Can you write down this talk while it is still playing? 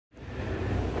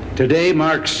Today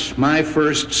marks my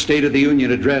first State of the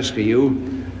Union address to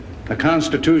you, a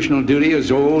constitutional duty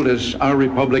as old as our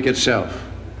republic itself.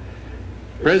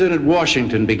 President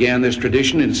Washington began this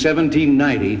tradition in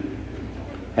 1790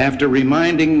 after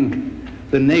reminding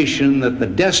the nation that the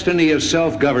destiny of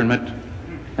self-government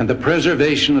and the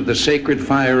preservation of the sacred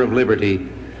fire of liberty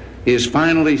is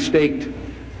finally staked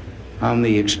on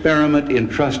the experiment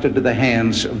entrusted to the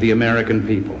hands of the American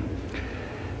people.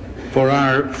 For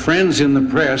our friends in the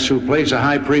press who place a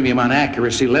high premium on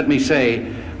accuracy, let me say,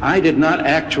 I did not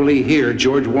actually hear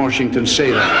George Washington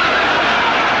say that.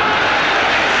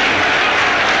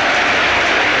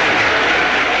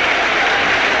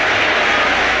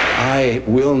 I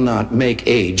will not make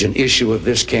age an issue of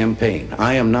this campaign.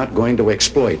 I am not going to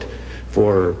exploit,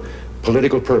 for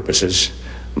political purposes,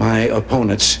 my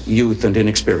opponent's youth and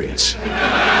inexperience.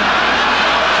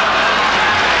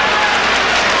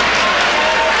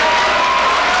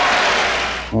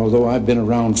 Although I've been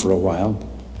around for a while,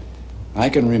 I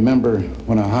can remember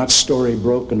when a hot story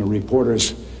broke and the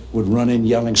reporters would run in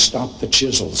yelling, "Stop the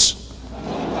chisels."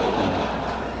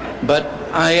 But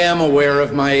I am aware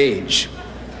of my age.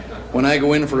 When I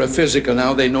go in for a physical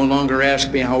now, they no longer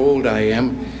ask me how old I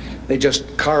am. They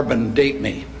just carbon date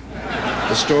me.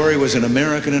 The story was an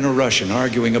American and a Russian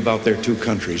arguing about their two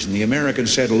countries, and the American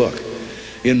said, "Look,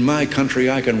 in my country,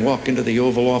 I can walk into the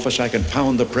Oval Office, I can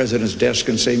pound the president's desk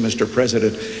and say, 'Mr.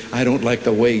 President, I don't like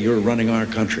the way you're running our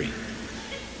country.'"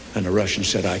 And the Russian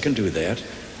said, "I can do that."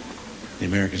 The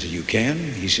American said, "You can?"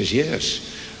 He says, "Yes.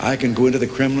 I can go into the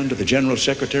Kremlin, to the General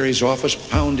Secretary's office,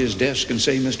 pound his desk and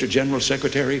say, 'Mr. General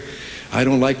Secretary, I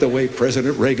don't like the way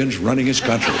President Reagan's running his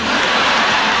country.'"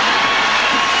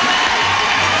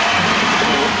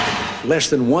 Less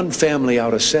than one family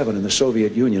out of 7 in the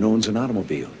Soviet Union owns an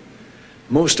automobile.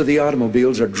 Most of the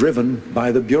automobiles are driven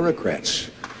by the bureaucrats.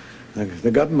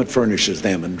 The government furnishes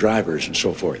them and drivers and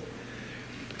so forth.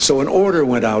 So an order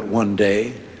went out one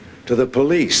day to the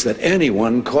police that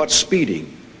anyone caught speeding,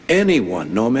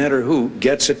 anyone, no matter who,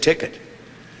 gets a ticket.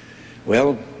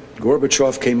 Well,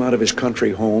 Gorbachev came out of his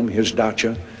country home, his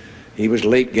dacha. He was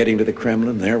late getting to the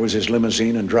Kremlin. There was his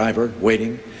limousine and driver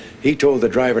waiting. He told the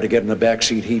driver to get in the back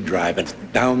seat, he'd drive, and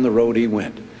down the road he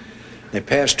went. They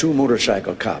passed 2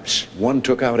 motorcycle cops. One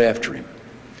took out after him.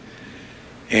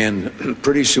 And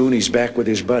pretty soon he's back with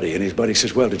his buddy, and his buddy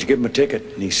says, "Well, did you give him a ticket?"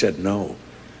 And he said, "No."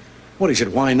 Well, he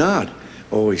said, "Why not?"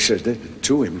 Oh, he said, "They're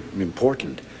too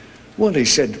important." Well, he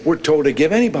said, "We're told to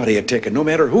give anybody a ticket, no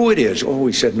matter who it is." Oh,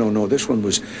 he said, no, this one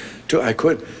was too, I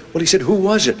could. Well, he said, "Who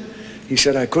was it?" He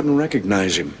said, "I couldn't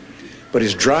recognize him, but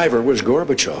his driver was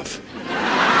Gorbachev."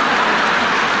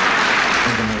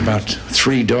 About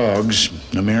 3 dogs,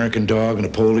 an American dog and a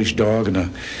Polish dog and a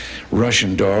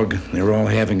Russian dog. They were all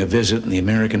having a visit, and the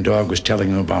American dog was telling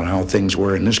them about how things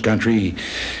were in this country.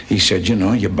 He said, "You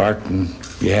know, you bark and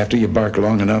you bark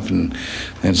long enough, and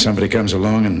then somebody comes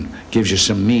along and gives you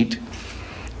some meat."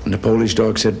 And the Polish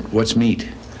dog said, "What's meat?"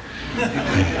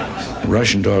 The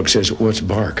Russian dog says, "What's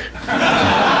bark?" This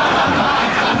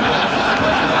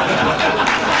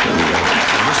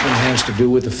one has to do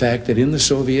with the fact that in the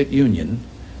Soviet Union,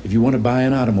 if you want to buy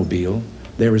an automobile,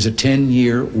 there is a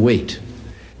 10-year wait.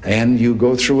 And you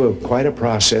go through quite a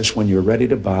process when you're ready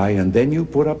to buy, and then you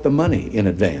put up the money in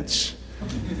advance.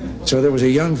 So there was a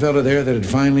young fellow there that had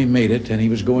finally made it, and he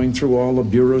was going through all the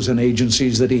bureaus and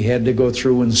agencies that he had to go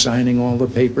through and signing all the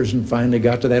papers, and finally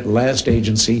got to that last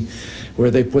agency where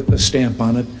they put the stamp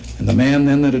on it. And the man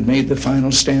then that had made the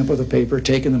final stamp of the paper,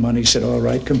 taking the money, said, "All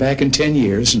right, come back in 10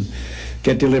 years and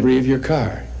get delivery of your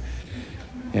car."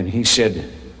 And he said,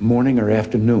 "Morning or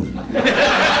afternoon?"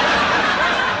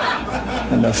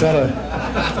 And the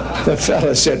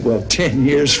fella said, "Well, 10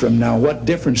 years from now, what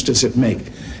difference does it make?"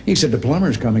 He said, "The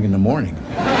plumber's coming in the morning."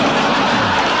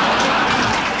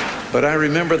 But I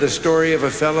remember the story of a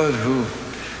fellow who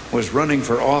was running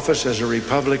for office as a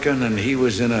Republican, and he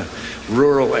was in a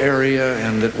rural area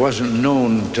and it wasn't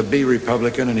known to be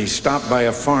Republican, and he stopped by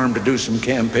a farm to do some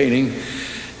campaigning.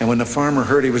 And when the farmer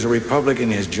heard he was a Republican,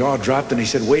 his jaw dropped, and he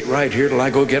said, "Wait right here till I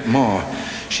go get Ma.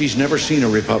 She's never seen a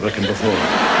Republican before."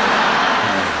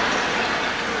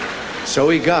 So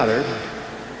he got her,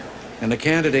 and the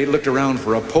candidate looked around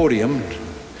for a podium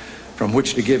from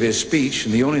which to give his speech,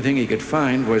 and the only thing he could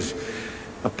find was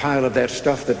a pile of that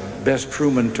stuff that Bess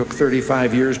Truman took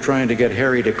 35 years trying to get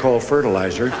Harry to call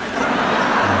fertilizer.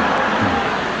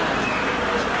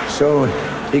 So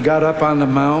he got up on the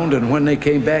mound, and when they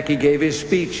came back, he gave his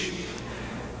speech.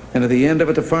 And at the end of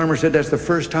it, the farmer said, "That's the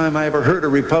first time I ever heard a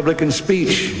Republican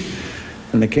speech."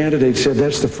 And the candidate said,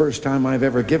 "That's the first time I've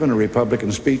ever given a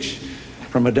Republican speech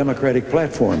from a Democratic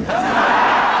platform."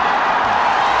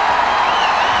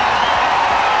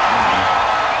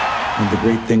 of the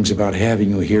great things about having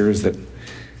you here is that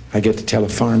I get to tell a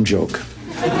farm joke.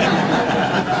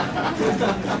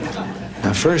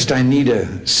 Now, first I need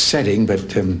a setting,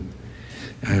 but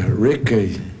Rick,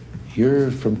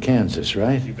 you're from Kansas,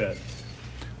 right? You bet.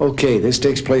 Okay, this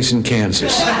takes place in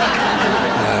Kansas.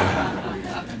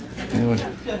 There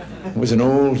was an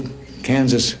old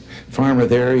Kansas farmer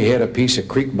there. He had a piece of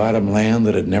creek bottom land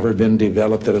that had never been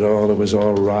developed at all. It was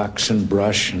all rocks and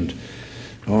brush and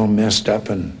all messed up,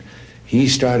 and he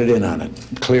started in on it,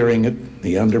 clearing it,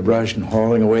 the underbrush, and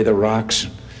hauling away the rocks,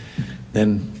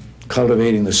 then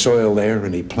cultivating the soil there,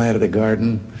 and he planted a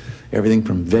garden, everything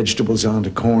from vegetables on to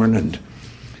corn,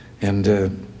 and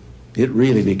it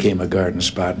really became a garden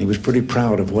spot, and he was pretty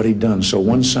proud of what he'd done. So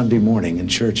one Sunday morning in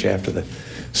church after the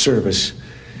service,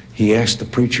 he asked the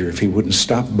preacher if he wouldn't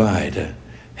stop by to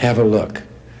have a look.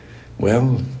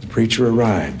 Well, the preacher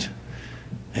arrived,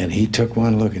 and he took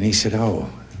one look, and he said, "Oh,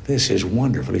 this is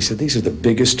wonderful." He said, "These are the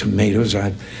biggest tomatoes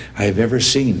I've ever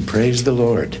seen. Praise the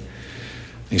Lord."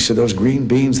 He said, "Those green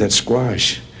beans, that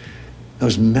squash,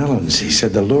 those melons," he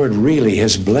said, "the Lord really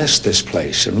has blessed this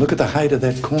place. And look at the height of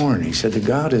that corn." He said, "The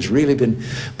God has really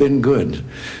been good."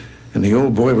 And the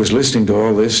old boy was listening to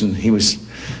all this, and he was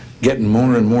getting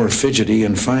more and more fidgety,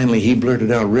 and finally he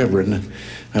blurted out, "Reverend,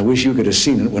 I wish you could have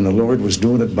seen it when the Lord was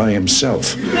doing it by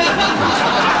himself."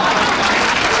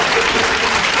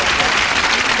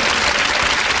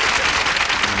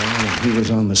 He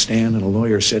was on the stand, and a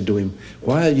lawyer said to him,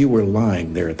 "While you were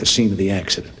lying there at the scene of the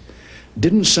accident,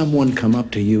 didn't someone come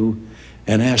up to you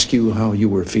and ask you how you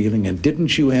were feeling, and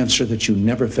didn't you answer that you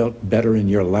never felt better in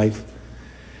your life?"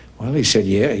 Well, he said,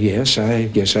 yes, I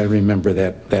guess I remember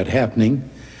that happening.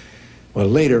 Well,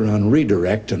 later on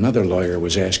redirect, another lawyer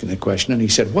was asking the question, and he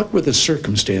said, "What were the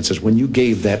circumstances when you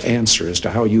gave that answer as to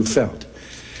how you felt?"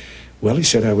 Well, he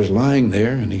said, "I was lying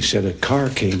there," and he said, "a car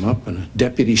came up and a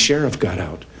deputy sheriff got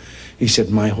out. He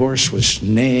said, my horse was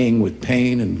neighing with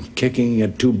pain and kicking. He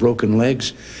had 2 broken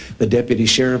legs. The deputy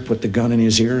sheriff put the gun in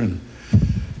his ear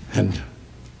and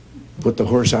put the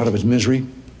horse out of his misery.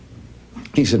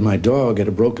 He said, my dog had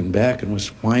a broken back and was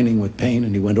whining with pain,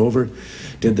 and he went over,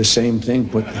 did the same thing,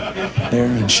 put there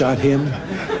and shot him.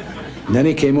 And then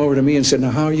he came over to me and said,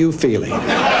 now, how are you feeling?" A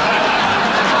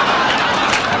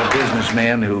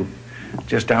businessman who,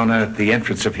 just down at the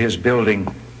entrance of his building,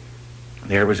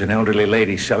 there was an elderly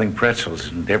lady selling pretzels,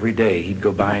 and every day he'd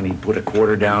go by and he'd put a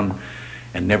quarter down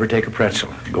and never take a pretzel,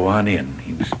 go on in.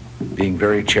 He was being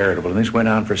very charitable, and this went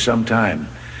on for some time.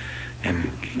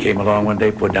 And he came along one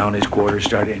day, put down his quarter,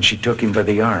 started, and she took him by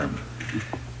the arm.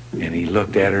 And he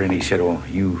looked at her and he said, "Oh,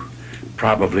 you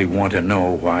probably want to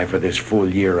know why for this full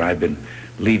year I've been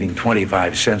leaving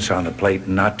 25 cents on the plate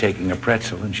and not taking a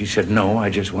pretzel." And she said, "No, I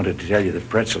just wanted to tell you that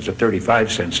pretzels are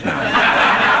 35 cents now.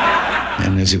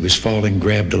 And as he was falling,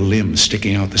 grabbed a limb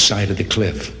sticking out the side of the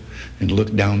cliff and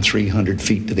looked down 300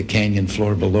 feet to the canyon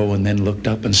floor below, and then looked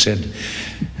up and said,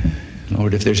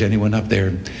 "Lord, if there's anyone up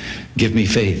there, give me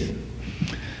faith.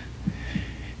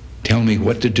 Tell me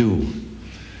what to do."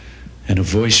 And a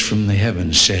voice from the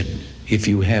heavens said, "If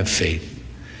you have faith,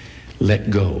 let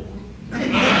go."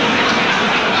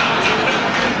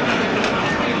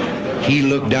 He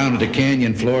looked down at the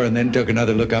canyon floor and then took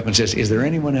another look up and says, "Is there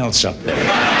anyone else up there?"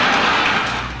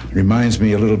 Reminds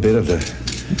me a little bit of the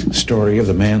story of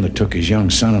the man that took his young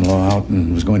son-in-law out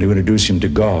and was going to introduce him to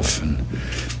golf, and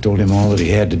told him all that he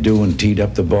had to do, and teed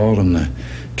up the ball, and the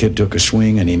kid took a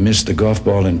swing and he missed the golf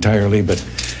ball entirely, but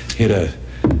hit a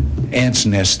ant's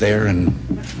nest there and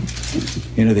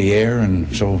into the air,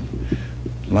 and so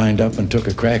lined up and took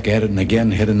a crack at it, and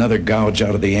again hit another gouge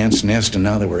out of the ant's nest, and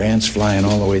now there were ants flying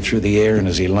all the way through the air. And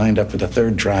as he lined up for the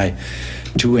third try,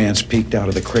 2 ants peeked out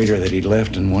of the crater that he'd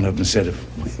left, and one of them said, "If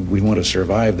we want to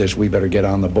survive this, we better get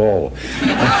on the ball."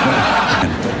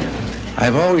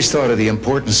 I've always thought of the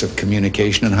importance of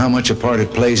communication and how much a part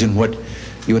it plays in what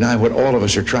you and I, what all of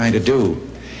us are trying to do.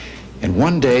 And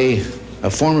one day, a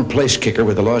former place kicker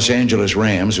with the Los Angeles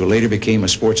Rams, who later became a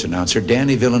sports announcer,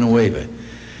 Danny Villanueva,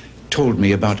 told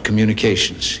me about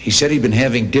communications. He said he'd been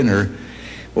having dinner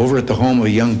over at the home of a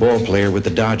young ball player with the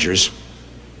Dodgers.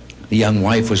 The young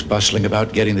wife was bustling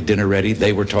about getting the dinner ready.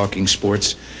 They were talking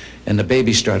sports, and the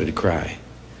baby started to cry.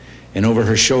 And over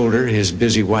her shoulder, his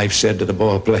busy wife said to the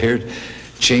ball player,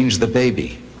 "Change the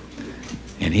baby."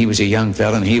 And he was a young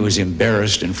fella, and he was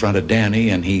embarrassed in front of Danny,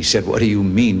 and he said, "What do you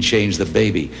mean, change the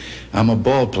baby? I'm a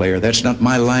ball player. That's not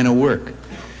my line of work."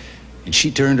 And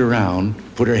she turned around,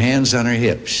 put her hands on her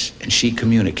hips, and she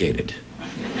communicated.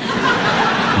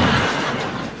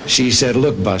 She said,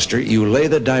 "Look, Buster, you lay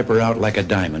the diaper out like a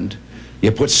diamond,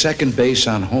 You put second base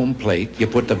on home plate. You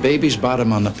put the baby's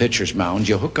bottom on the pitcher's mound.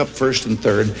 You hook up first and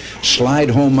third, slide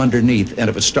home underneath, and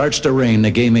if it starts to rain, the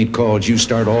game ain't called. You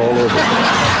start all over.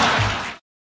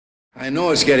 I know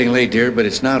it's getting late, dear, but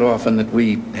it's not often that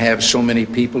we have so many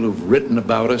people who've written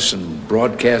about us and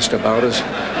broadcast about us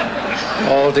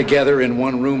all together in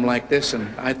one room like this, and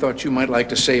I thought you might like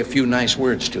to say a few nice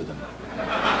words to them.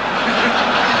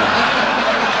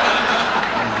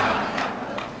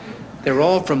 They're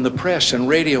all from the press and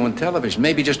radio and television.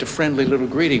 Maybe just a friendly little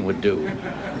greeting would do.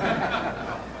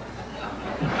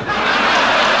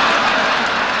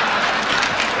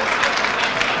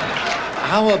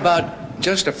 How about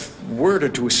just a word or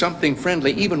two, something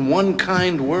friendly, even one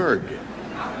kind word?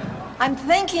 I'm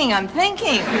thinking.